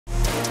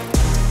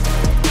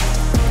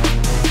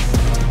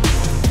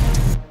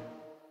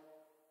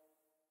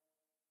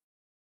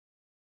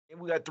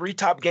We got three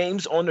top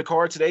games on the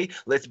card today.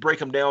 Let's break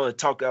them down and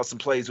talk out some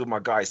plays with my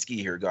guy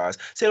Skee here, guys.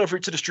 Let's head over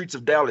to the streets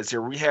of Dallas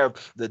here. We have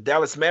the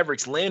Dallas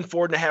Mavericks laying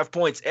 4.5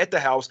 points at the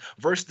house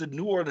versus the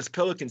New Orleans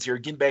Pelicans here,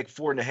 getting back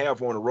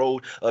 4.5 on the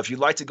road. If you'd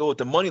like to go with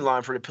the money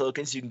line for the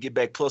Pelicans, you can get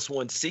back plus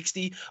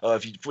 160.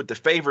 If you with the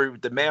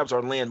favorite, the Mavs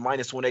are laying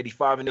minus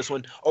 185 in this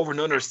one. Over and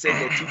under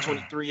setting at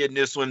 223 in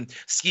this one.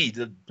 Skee,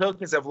 the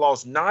Pelicans have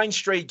lost 9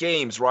 straight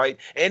games, right?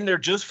 And they're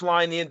just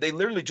flying in. They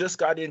literally just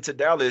got into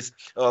Dallas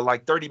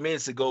like 30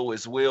 minutes ago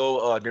as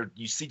well.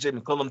 You see Jay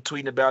McCollum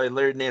tweeting about it,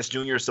 Larry Nance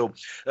Jr. So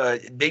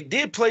they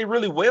did play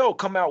really well,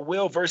 come out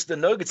well versus the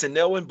Nuggets and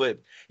Nelwyn, but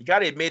you got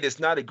to admit it's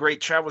not a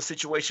great travel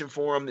situation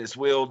for them as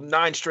well.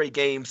 9 straight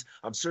games.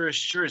 I'm sure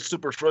it's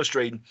super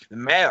frustrating. The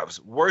Mavs,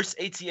 worst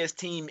ATS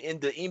team in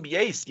the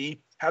NBA,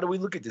 Skee. How do we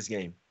look at this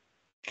game?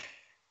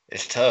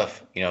 It's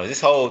tough.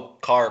 This whole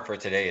card for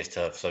today is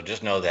tough. So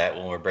just know that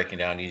when we're breaking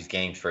down these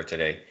games for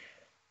today.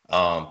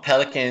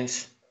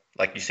 Pelicans,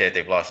 like you said,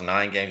 they've lost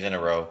 9 games in a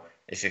row.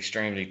 It's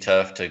extremely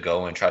tough to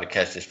go and try to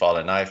catch this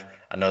falling knife.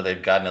 I know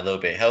they've gotten a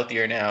little bit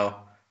healthier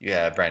now. You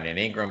have Brandon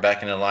Ingram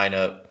back in the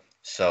lineup.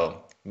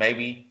 So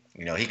maybe,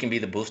 he can be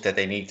the boost that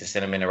they need to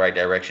send them in the right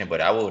direction, but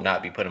I will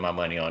not be putting my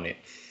money on it.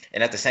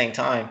 And at the same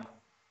time,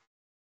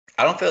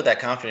 I don't feel that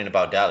confident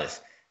about Dallas.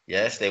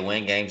 Yes, they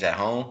win games at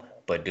home,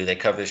 but do they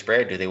cover the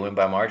spread? Do they win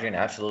by margin?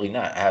 Absolutely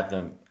not. I have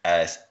them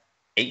as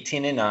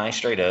 18-9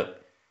 straight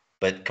up,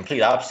 but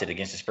complete opposite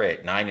against the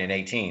spread,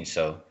 9-18.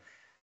 So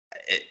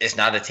it's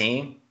not a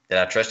team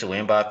that I trust to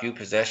win by a few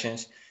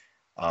possessions.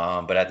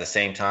 But at the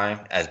same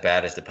time, as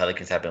bad as the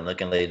Pelicans have been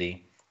looking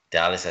lately,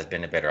 Dallas has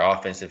been a better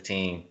offensive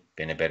team,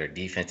 been a better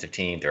defensive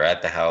team. They're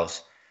at the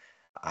house.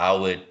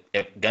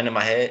 If gun in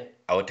my head,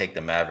 I would take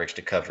the Mavericks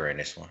to cover in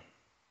this one.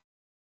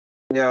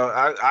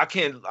 Yeah, I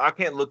can't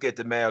look at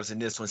the Mavs in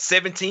this one.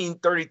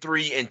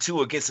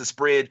 17-33-2 against the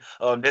spread.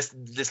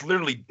 That's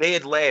literally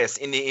dead last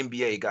in the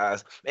NBA,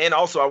 guys. And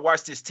also, I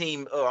watched this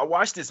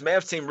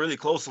Mavs team really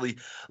closely.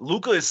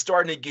 Luka is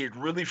starting to get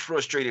really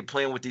frustrated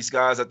playing with these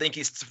guys. I think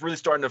he's really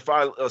starting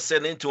to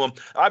settle into them.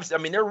 Obviously, I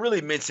mean, they're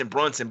really mincing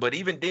Brunson, but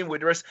even then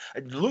with the rest,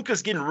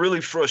 Luka's getting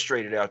really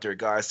frustrated out there,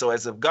 guys. So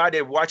as a guy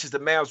that watches the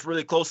Mavs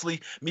really closely,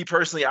 me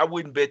personally, I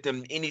wouldn't bet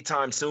them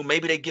anytime soon.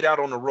 Maybe they get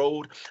out on the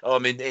road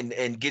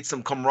and get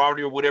some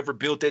camaraderie or whatever,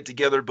 built that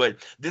together. But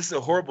this is a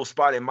horrible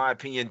spot, in my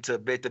opinion, to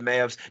bet the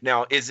Mavs.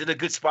 Now, is it a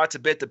good spot to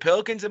bet the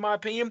Pelicans, in my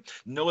opinion?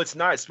 No, it's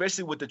not,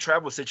 especially with the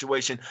travel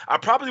situation. I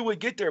probably would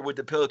get there with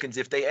the Pelicans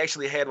if they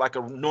actually had like a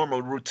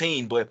normal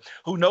routine, but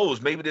who knows?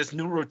 Maybe this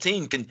new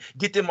routine can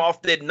get them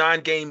off that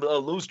 9-game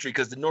lose streak,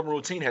 because the normal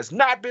routine has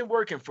not been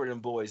working for them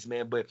boys,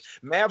 man. But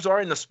Mavs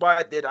are in the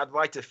spot that I'd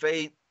like to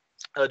fade.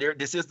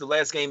 This is the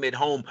last game at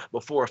home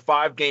before a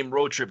 5-game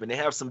road trip, and they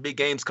have some big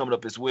games coming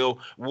up as well.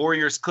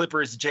 Warriors,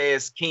 Clippers,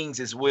 Jazz, Kings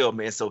as well,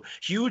 man. So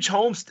huge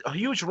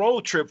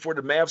road trip for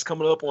the Mavs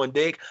coming up on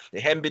deck.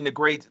 They haven't been the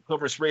great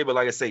cover spread, but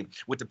like I say,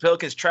 with the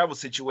Pelicans travel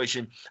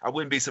situation, I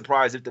wouldn't be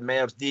surprised if the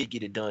Mavs did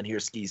get it done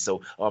here, Skee.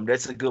 So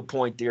that's a good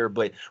point there,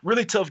 but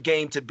really tough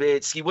game to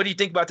bet. Skee, what do you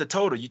think about the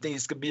total? You think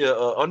this could be a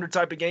under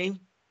type of game?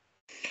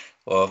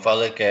 Well, if I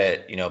look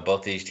at,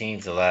 both these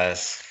teams, the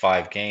last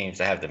 5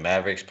 games, I have the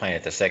Mavericks playing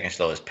at the second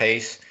slowest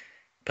pace,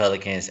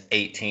 Pelicans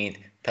 18th,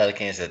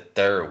 Pelicans the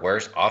third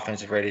worst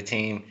offensive rated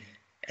team,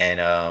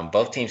 and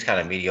both teams kind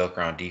of mediocre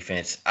on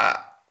defense.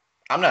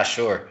 I'm not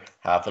sure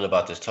how I feel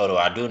about this total.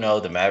 I do know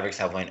the Mavericks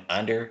have went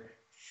under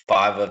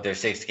 5 of their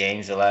 6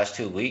 games the last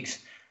 2 weeks,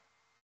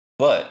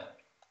 but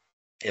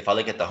if I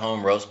look at the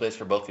home road splits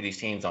for both of these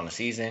teams on the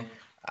season,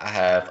 I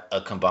have a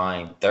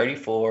combined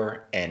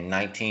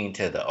 34-19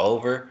 to the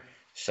over.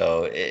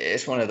 So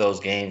it's one of those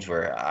games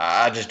where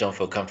I just don't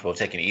feel comfortable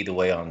taking either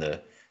way on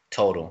the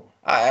total.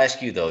 I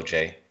ask you though,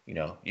 Jay,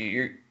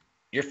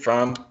 you're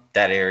from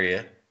that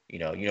area. You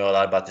know a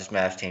lot about this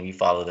Mavs team. You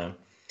follow them.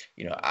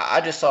 I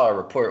just saw a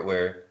report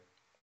where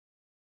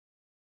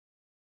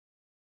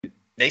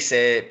they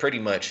said pretty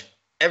much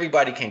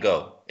everybody can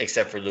go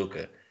except for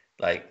Luka.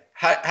 Like,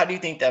 how do you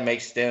think that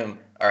makes them,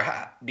 or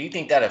how do you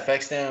think that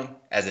affects them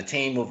as a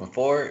team moving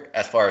forward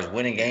as far as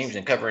winning games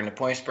and covering the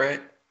point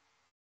spread?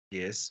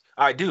 Yes,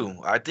 I do.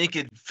 I think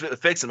it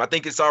affects him. I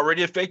think it's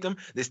already affected him.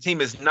 This team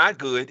is not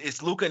good.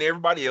 It's Luka and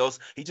everybody else.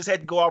 He just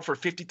had to go out for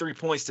 53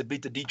 points to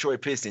beat the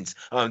Detroit Pistons.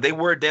 They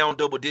were down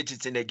double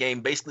digits in that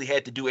game, basically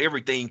had to do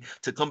everything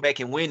to come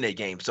back and win that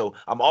game. So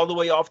I'm all the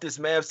way off this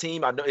Mavs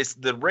team. I know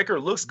the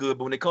record looks good,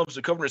 but when it comes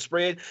to covering the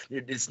spread,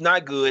 it's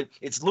not good.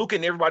 It's Luka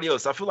and everybody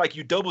else. I feel like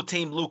you double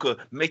team Luka,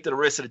 make the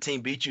rest of the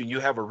team beat you, and you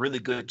have a really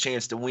good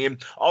chance to win.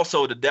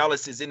 Also, the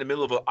Dallas is in the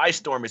middle of an ice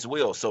storm as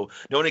well, so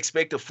don't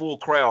expect a full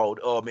crowd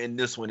in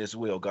this one as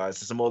well, guys.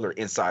 Some other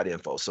inside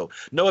info. So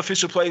no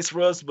official plays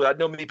for us, but I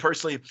know me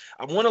personally,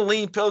 I want to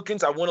lean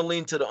Pelicans. I want to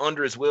lean to the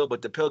under as well,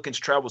 but the Pelicans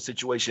travel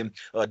situation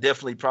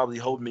definitely probably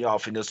hold me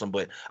off in this one.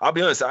 But I'll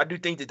be honest, I do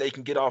think that they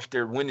can get off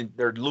their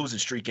losing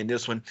streak in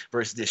this one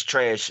versus this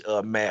trash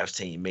Mavs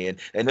team, man.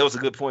 And that was a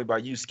good point by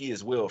you, Skee,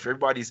 as well. If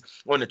everybody's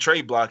on the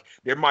trade block,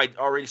 they might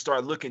already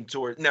start looking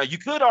toward. Now you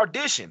could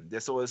audition.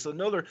 So it's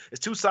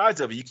two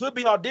sides of it. You could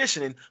be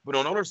auditioning, but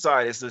on the other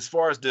side, it's as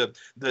far as the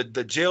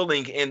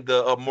gelling and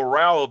the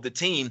morale of the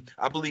team,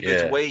 I believe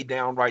it's way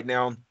down right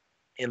now.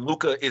 And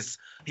Luka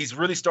he's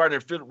really starting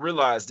to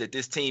realize that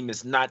this team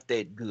is not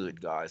that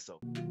good, guys. So.